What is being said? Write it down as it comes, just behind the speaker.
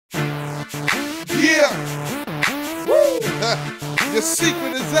Yeah. Woo. Your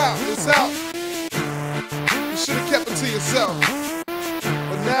secret is out. It's out. You should have kept it to yourself.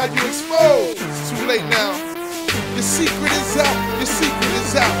 But now you're exposed. It's too late now. Your secret is out. Your secret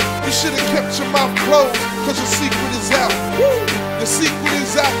is out. You should have kept your mouth closed, cause your secret is out. Woo. Your secret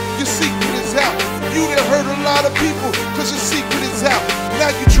is out. Your secret is out. You done hurt a lot of people, cause your secret is out. Now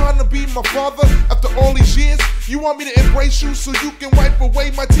you trying to be my father after all these years? You want me to embrace you so you can wipe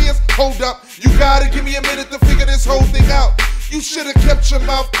away my tears? Hold up, you gotta give me a minute to figure this whole thing out. You should've kept your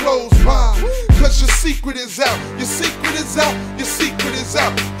mouth closed, why? Cause your secret is out. Your secret is out. Your secret is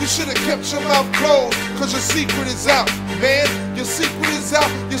out. You should've kept your mouth closed, cause your secret is out. Man, your secret is out.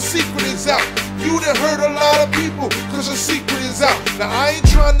 Your secret is out. You done hurt a lot of people, cause your secret is out. Now I ain't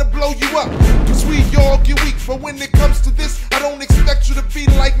trying to blow you up, cause we all get weak. But when it comes to this, I don't expect you to be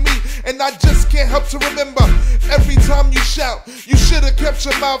like me. And I just can't help to remember, every time you shout, you should've kept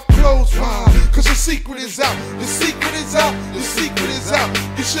your mouth closed. Why? Cause your secret is out. Your secret is out. Your secret is out.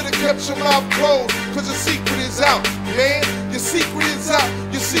 You should've kept your mouth closed, cause your secret is out. Man, your secret is out.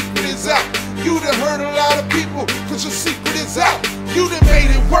 Your secret is out. You done hurt a lot of people, cause your secret is out. You done made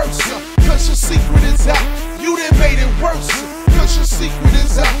it worse, cause your secret is out. You done made it worse, cause your secret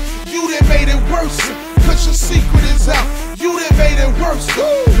is out. You done made it worse, cause your secret is out. You done made it worse,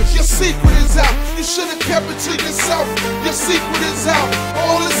 your secret is out. You should've kept it to yourself. Your secret is out.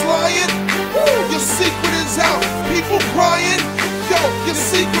 All this lying, your secret is out. People crying, yo, your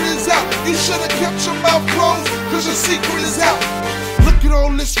secret is out. You should've kept your mouth closed, cause your secret is out. Look at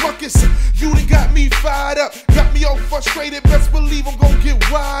all this ruckus, you done got me fired up, got me all frustrated, best believe I'm gonna get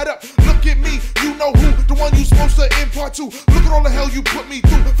wired up. Look at me, you know who, the one you supposed to impart to. Look at all the hell you put me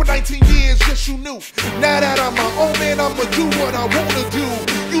through, for 19 years, yes you knew. Now that I'm my own man, I'ma do what I wanna do.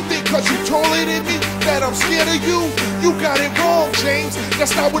 You think cause you taller than me, that I'm scared of you? You got it wrong, James,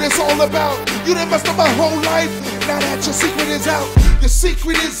 that's not what it's all about. You done messed up my whole life, now that your secret is out. Your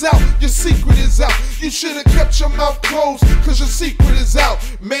secret is out, your secret is out. You should've kept your mouth closed, cause your secret is out.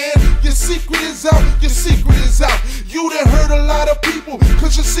 Man, your secret is out, your secret is out. You done hurt a lot of people,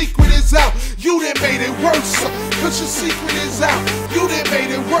 cause your secret is out. You done made it worse, cause your secret is out. You done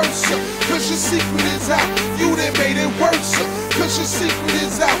made it worse, cause your secret is out. You done made it worse, cause your secret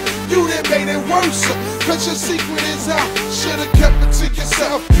is out. You done made it worse, cause your secret is out. Should've kept it to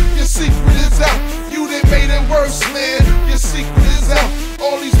yourself, your secret is out. You done made it worse, man, your secret is out.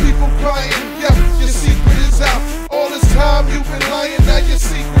 All these people crying, yeah, your secret is out. All this time you've been lying, now your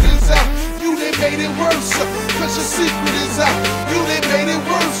secret is out. You done made it worse, cause your secret is out. You done made it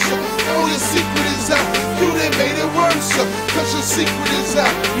worse, oh your secret is out. You done made it worse, cause your secret is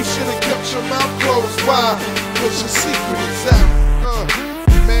out. You should've kept your mouth closed, why? Cause your secret is out.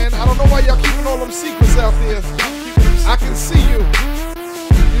 Man, I don't know why y'all keeping all them secrets out there. I can see you.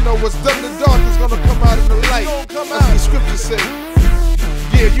 You know what's done in the dark is gonna come out in the light. That's what the scriptures say.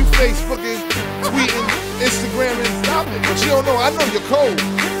 Yeah, you Facebooking, tweeting, Instagramming, stop it. But you don't know, I know you're cold.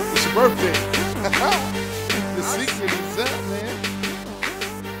 It's your birthday. The secret is out.